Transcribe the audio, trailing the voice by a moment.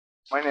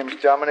My name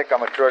is Dominic.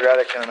 I'm a drug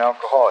addict and an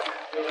alcoholic.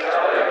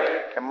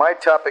 And my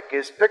topic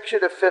is, picture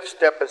the fifth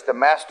step as the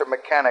master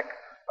mechanic,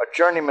 a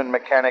journeyman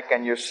mechanic,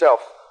 and yourself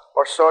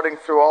are sorting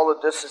through all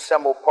the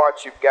disassembled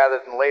parts you've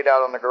gathered and laid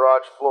out on the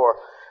garage floor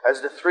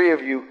as the three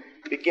of you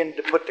begin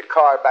to put the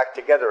car back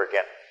together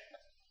again.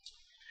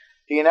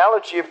 The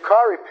analogy of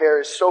car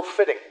repair is so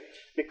fitting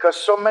because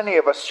so many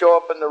of us show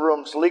up in the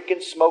rooms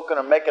leaking, smoking,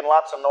 or making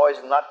lots of noise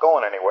and not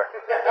going anywhere.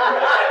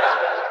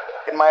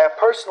 In my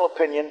personal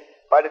opinion,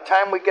 by the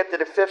time we get to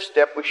the fifth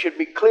step, we should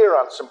be clear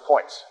on some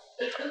points.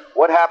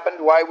 What happened,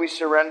 why we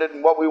surrendered,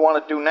 and what we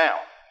want to do now.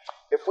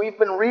 If we've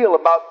been real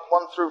about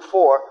 1 through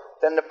 4,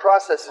 then the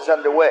process is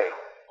underway.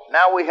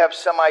 Now we have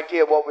some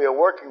idea what we are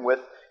working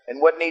with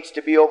and what needs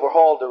to be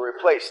overhauled or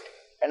replaced.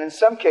 And in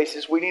some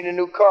cases, we need a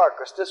new car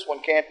because this one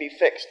can't be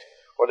fixed,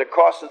 or the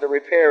cost of the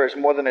repair is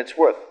more than it's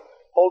worth.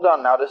 Hold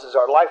on now, this is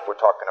our life we're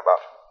talking about.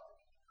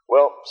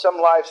 Well, some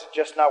lives are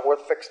just not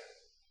worth fixing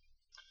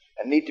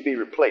and need to be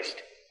replaced.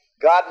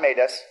 God made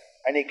us,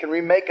 and He can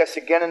remake us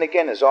again and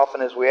again as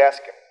often as we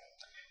ask Him.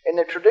 In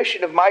the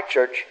tradition of my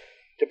church,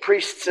 the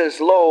priest says,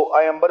 "Lo,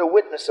 I am but a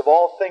witness of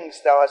all things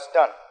thou hast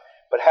done.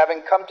 But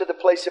having come to the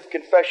place of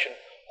confession,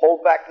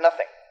 hold back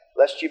nothing,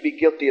 lest you be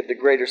guilty of the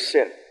greater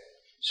sin."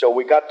 So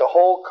we got the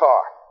whole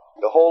car,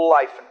 the whole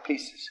life in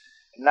pieces.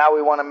 And now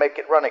we want to make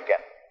it run again.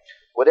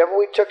 Whatever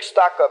we took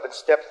stock of in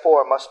step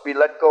 4 must be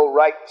let go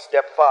right in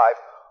step 5,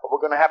 or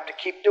we're going to have to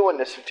keep doing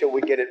this until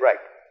we get it right.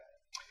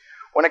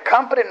 When a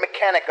competent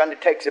mechanic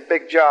undertakes a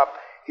big job,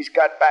 he's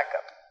got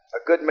backup.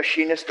 A good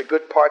machinist, a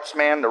good parts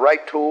man, the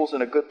right tools,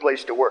 and a good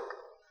place to work.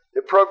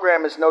 The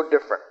program is no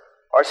different.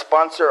 Our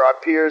sponsor, our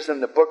peers,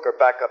 and the book are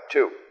backup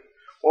too.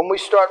 When we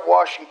start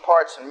washing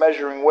parts and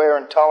measuring wear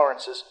and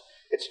tolerances,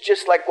 it's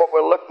just like what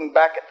we're looking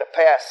back at the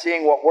past,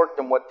 seeing what worked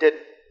and what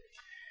didn't.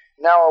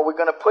 Now, are we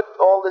going to put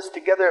all this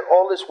together,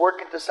 all this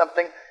work into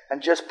something,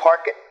 and just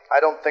park it? I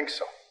don't think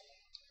so.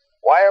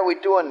 Why are we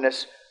doing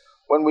this?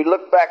 When we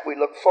look back, we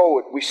look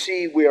forward, we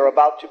see we are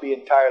about to be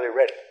entirely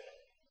ready.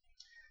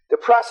 The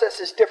process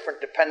is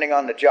different depending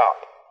on the job.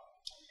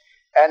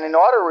 And in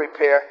auto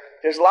repair,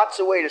 there's lots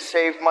of ways to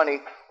save money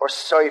or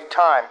save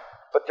time,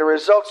 but the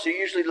results are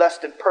usually less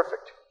than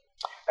perfect.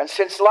 And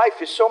since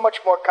life is so much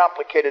more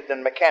complicated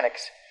than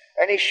mechanics,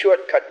 any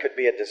shortcut could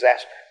be a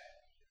disaster.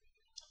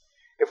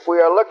 If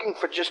we are looking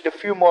for just a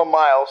few more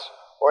miles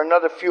or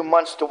another few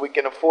months till we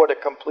can afford a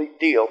complete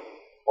deal,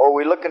 or are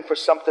we looking for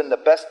something the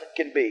best it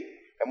can be,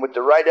 and with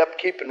the right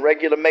upkeep and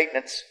regular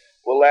maintenance,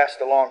 will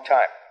last a long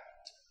time?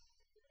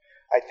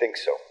 I think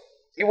so.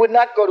 You would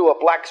not go to a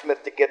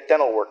blacksmith to get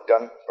dental work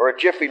done, or a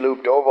Jiffy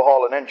Lube to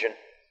overhaul an engine.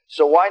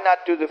 So why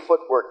not do the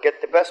footwork?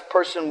 Get the best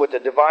person with the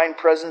divine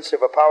presence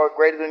of a power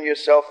greater than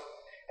yourself,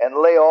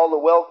 and lay all the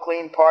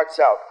well-cleaned parts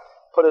out.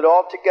 Put it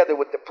all together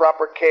with the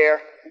proper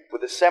care,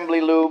 with assembly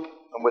lube,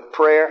 and with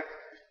prayer.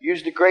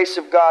 Use the grace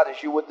of God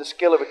as you would the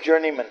skill of a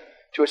journeyman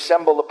to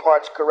assemble the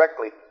parts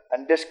correctly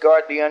and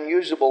discard the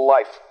unusable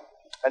life.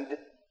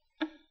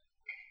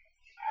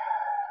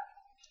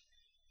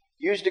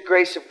 Use the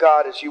grace of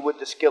God as you would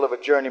the skill of a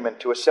journeyman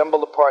to assemble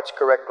the parts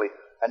correctly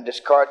and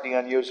discard the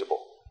unusable.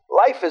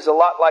 Life is a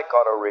lot like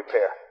auto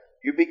repair.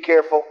 You be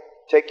careful,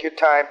 take your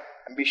time,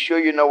 and be sure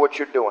you know what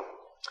you're doing.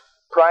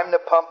 Prime the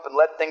pump and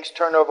let things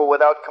turn over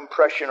without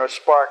compression or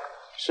spark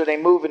so they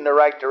move in the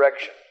right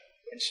direction.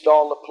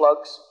 Install the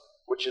plugs,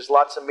 which is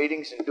lots of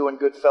meetings and doing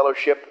good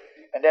fellowship,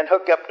 and then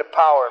hook up the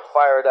power and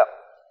fire it up.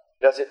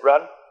 Does it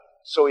run?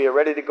 So are you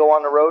ready to go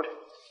on the road?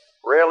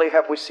 Rarely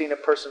have we seen a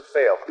person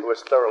fail who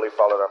has thoroughly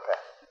followed our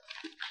path.